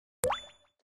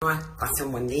No pasé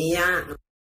un buen día, no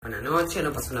pasé una buena noche,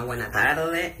 no pasé una buena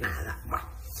tarde, nada. Bueno,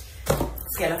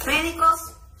 fui a los médicos,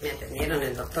 me atendieron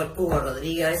el doctor Hugo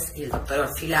Rodríguez y el doctor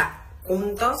Orfila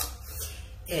juntos.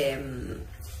 No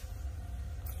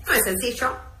es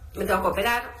sencillo, me tengo que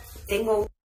operar, tengo un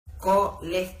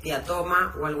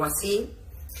colesteatoma o algo así,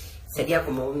 sería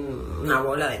como una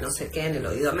bola de no sé qué en el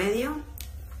oído medio.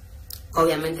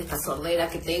 Obviamente esta sordera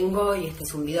que tengo y este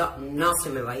zumbido no se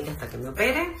me va a ir hasta que me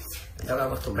opere, me tengo que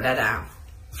acostumbrar a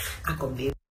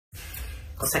convivir,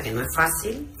 cosa que no es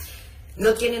fácil.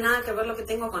 No tiene nada que ver lo que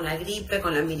tengo con la gripe,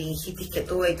 con la meningitis que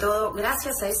tuve y todo.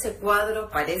 Gracias a ese cuadro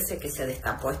parece que se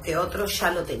destapó este otro,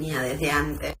 ya lo tenía desde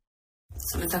antes.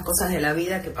 Son estas cosas de la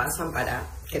vida que pasan para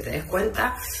que te des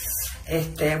cuenta.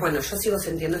 Bueno, yo sigo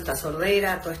sintiendo esta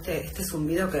sordera, todo este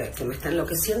zumbido que me está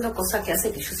enloqueciendo, cosa que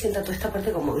hace que yo sienta toda esta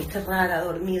parte como, viste, rara,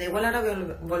 dormida. Igual ahora voy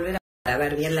a volver a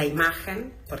ver bien la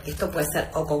imagen, porque esto puede ser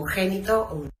o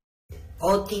congénito o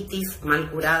otitis mal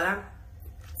curada.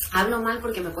 Hablo mal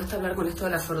porque me cuesta hablar con esto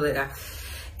de la sordera.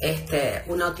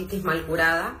 Una otitis mal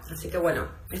curada, así que bueno,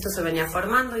 esto se venía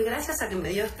formando y gracias a que me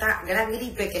dio esta gran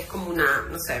gripe, que es como una,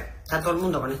 no sé, está todo el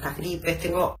mundo con estas gripes.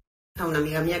 Tengo a una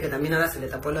amiga mía que también ahora se le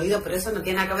tapó el oído, pero eso no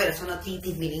tiene nada que ver, es una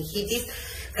otitis, meningitis.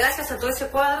 Gracias a todo ese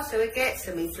cuadro se ve que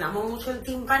se me inflamó mucho el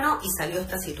tímpano y salió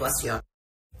esta situación.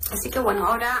 Así que bueno,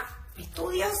 ahora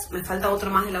estudios, me falta otro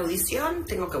más de la audición,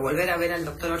 tengo que volver a ver al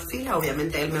doctor Orfila,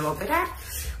 obviamente él me va a operar.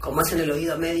 Como es en el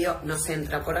oído medio, no se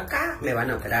entra por acá, me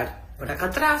van a operar por acá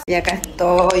atrás. Y acá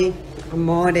estoy,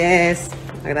 amores,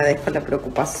 agradezco la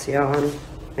preocupación,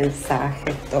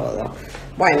 mensajes, todo.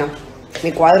 Bueno,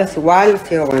 mi cuadro es igual,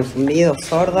 sigo con el zumbido,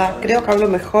 sorda. Creo que hablo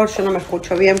mejor, yo no me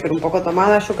escucho bien, pero un poco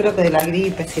tomada. Yo creo que de la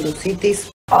gripe,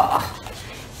 sinusitis,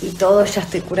 y todo, ya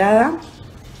estoy curada.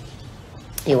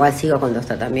 Igual sigo con los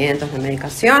tratamientos de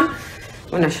medicación.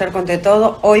 Bueno, ayer conté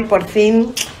todo, hoy por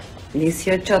fin,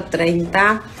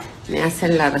 18:30, me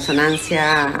hacen la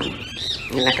resonancia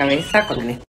en la cabeza con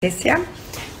anestesia.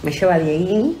 Me lleva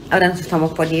Dieguín. Ahora nos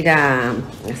estamos por ir a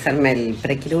hacerme el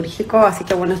prequirúrgico, así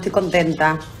que bueno, estoy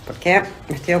contenta porque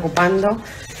me estoy ocupando.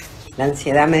 La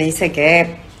ansiedad me dice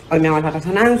que hoy me hago la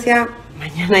resonancia,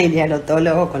 mañana iré al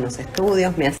otólogo con los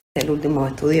estudios, me hace el último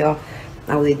estudio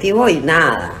auditivo y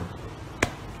nada,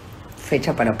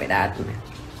 fecha para operarme.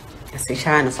 Así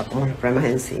ya nos sacamos los problemas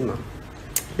de encima.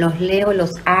 Los leo,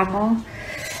 los amo.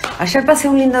 Ayer pasé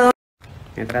un lindo domingo.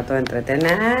 Me trato de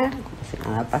entretener, como si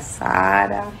nada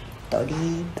pasara,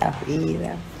 toritas,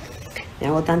 vida. Me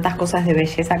hago tantas cosas de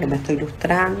belleza que me estoy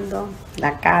ilustrando.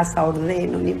 La casa,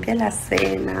 ordeno, limpié las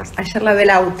cenas. Ayer lavé el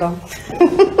auto.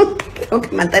 Tengo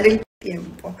que matar el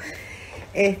tiempo.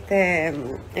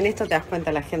 En esto te das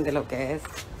cuenta la gente lo que es.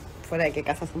 Fuera de que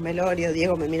casas un velorio,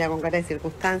 Diego me mira con cara de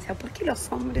circunstancia. ¿Por qué los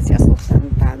hombres se asustan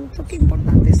tanto? Qué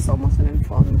importantes somos en el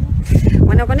fondo.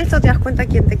 Bueno, con esto te das cuenta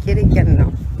quién te quiere y quién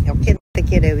no. O quién te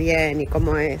quiere bien y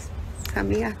cómo es.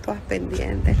 Amigas todas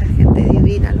pendientes, la gente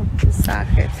divina, los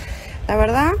mensajes. La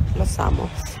verdad, los amo.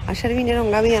 Ayer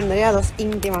vinieron Gaby y Andrea, dos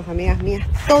íntimas amigas mías,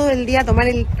 todo el día a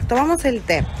tomamos el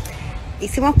té.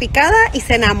 Hicimos picada y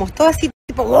cenamos, todo así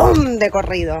tipo ¡bum! De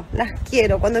corrido. Las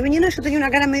quiero. Cuando vinieron yo tenía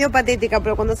una cara medio patética,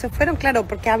 pero cuando se fueron, claro,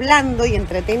 porque hablando y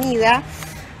entretenida,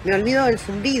 me olvido del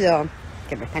zumbido,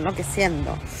 que me está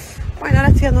enloqueciendo. Bueno, ahora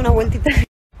estoy dando una vueltita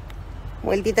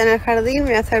en el jardín, me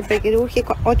voy a hacer el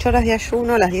prequirúrgico, 8 horas de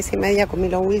ayuno, a las 10:30 comí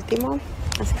lo último.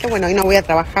 Así que bueno, hoy no voy a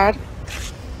trabajar.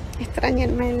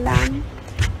 Extrañenmela.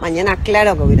 Mañana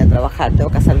claro que voy a ir a trabajar, tengo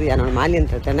que hacer vida normal y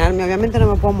entretenerme. Obviamente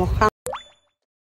no me puedo mojar.